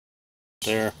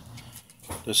There,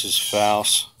 this is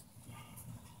Faust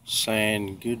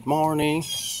saying good morning.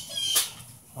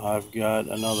 I've got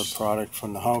another product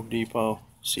from the Home Depot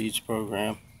Seeds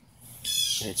program.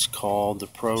 It's called the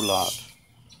Pro-Lock.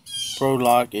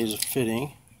 Pro-Lock is a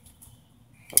fitting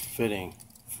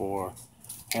for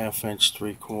 1/2 inch,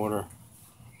 3/4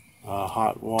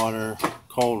 hot water,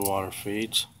 cold water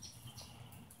feeds.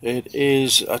 It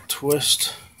is a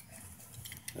twist.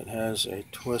 It has a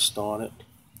twist on it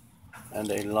and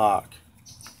a lock.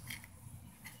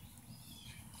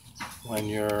 When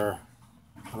you're,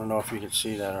 I don't know if you can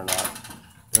see that or not,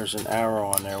 there's an arrow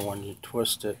on there. When you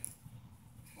twist it,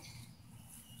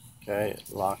 okay, it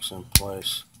locks in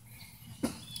place,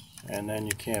 and then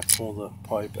you can't pull the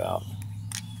pipe out.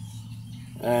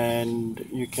 And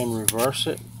you can reverse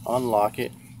it, unlock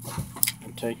it,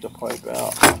 and take the pipe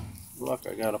out. Look,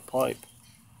 I got a pipe.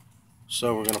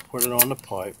 So we're going to put it on the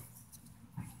pipe,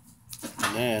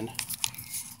 and then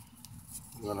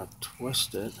I'm going to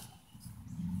twist it.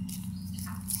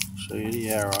 Show you the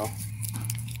arrow.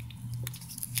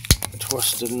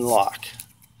 Twist it and lock.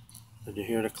 Did you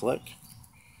hear the click?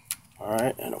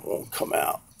 Alright, and it won't come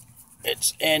out.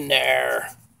 It's in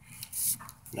there.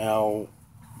 Now,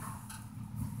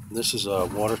 this is a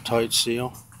watertight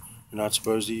seal. You're not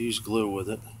supposed to use glue with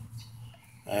it.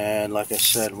 And like I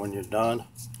said, when you're done,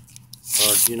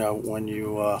 or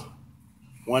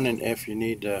when and if you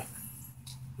need to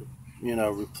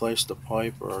replace the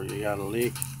pipe, or you got a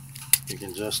leak, you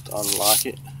can just unlock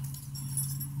it.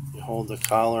 You hold the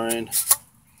collar in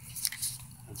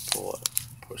and pull it.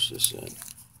 Push this in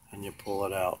and you pull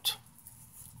it out.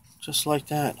 Just like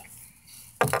that.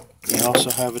 They also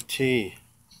have a T.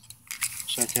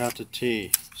 Check out the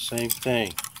T. Same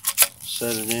thing.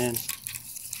 Set it in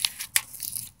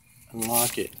and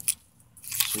lock it.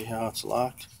 See how it's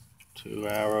locked? 2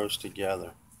 arrows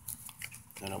together.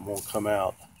 And it won't come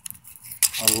out.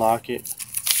 Unlock it.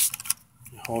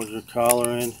 You hold your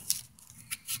collar in.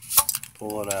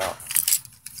 Pull it out.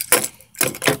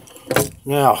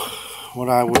 Now, what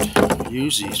I would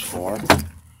use these for,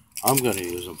 I'm going to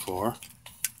use them for,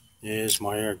 is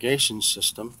my irrigation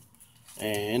system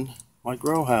and my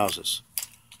grow houses.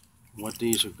 What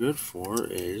these are good for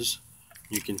is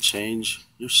you can change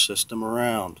your system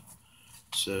around,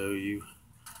 so you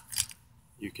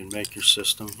can make your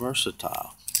system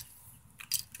versatile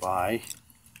by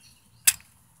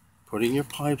putting your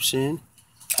pipes in,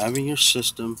 having your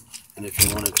system, and if you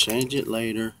want to change it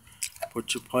later,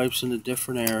 put your pipes in a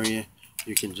different area,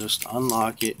 you can just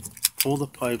unlock it, pull the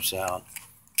pipes out,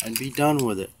 and be done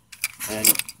with it. And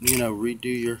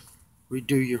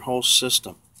redo your whole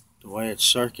system, the way it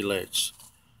circulates,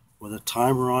 with a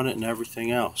timer on it and everything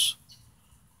else.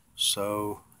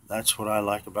 So that's what I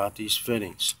like about these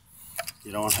fittings.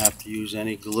 You don't have to use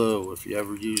any glue. If you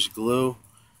ever use glue,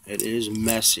 it is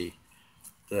messy.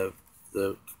 The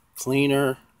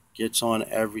cleaner gets on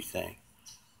everything,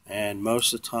 and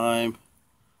most of the time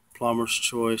plumber's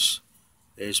choice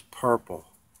is purple,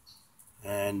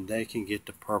 and they can get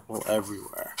the purple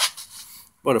everywhere.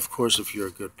 But of course, if you're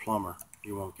a good plumber,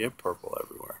 you won't get purple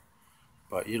everywhere,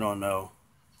 but you don't know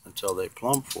until they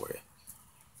plumb for you.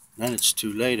 Then it's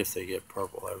too late if they get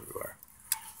purple everywhere.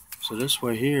 So this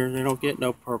way here, they don't get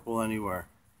no purple anywhere.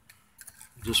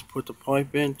 You just put the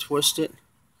pipe in, twist it,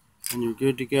 and you're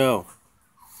good to go.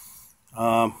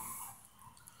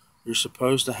 You're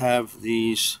supposed to have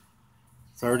these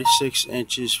 36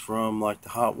 inches from like the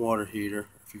hot water heater,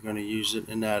 if you're going to use it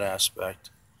in that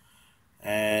aspect.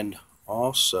 And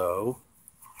also,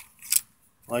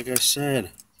 like I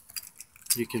said,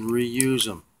 you can reuse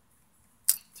them.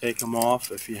 Take them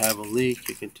off. If you have a leak,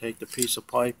 you can take the piece of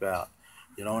pipe out.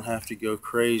 You don't have to go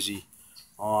crazy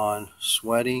on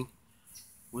sweating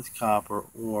with copper,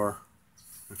 or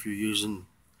if you're using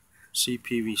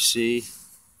CPVC,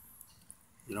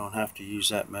 you don't have to use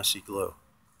that messy glue.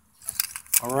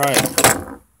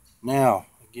 Alright, now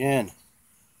again,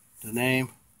 the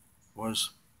name was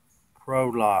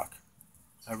Pro-Lock.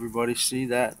 Everybody see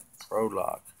that?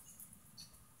 Pro-Lock.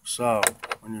 So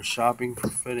when you're shopping for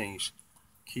fittings,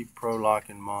 keep Pro-Lock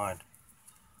in mind.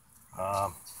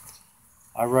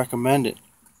 I recommend it.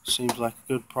 Seems like a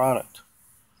good product.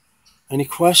 Any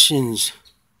questions,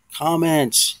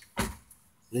 comments,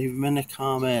 leave them in the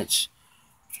comments.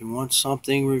 If you want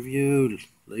something reviewed,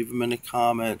 leave them in the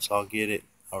comments. I'll get it.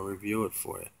 I'll review it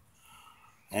for you.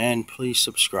 And please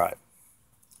subscribe.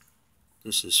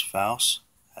 This is Faust.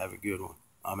 Have a good one.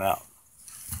 I'm out.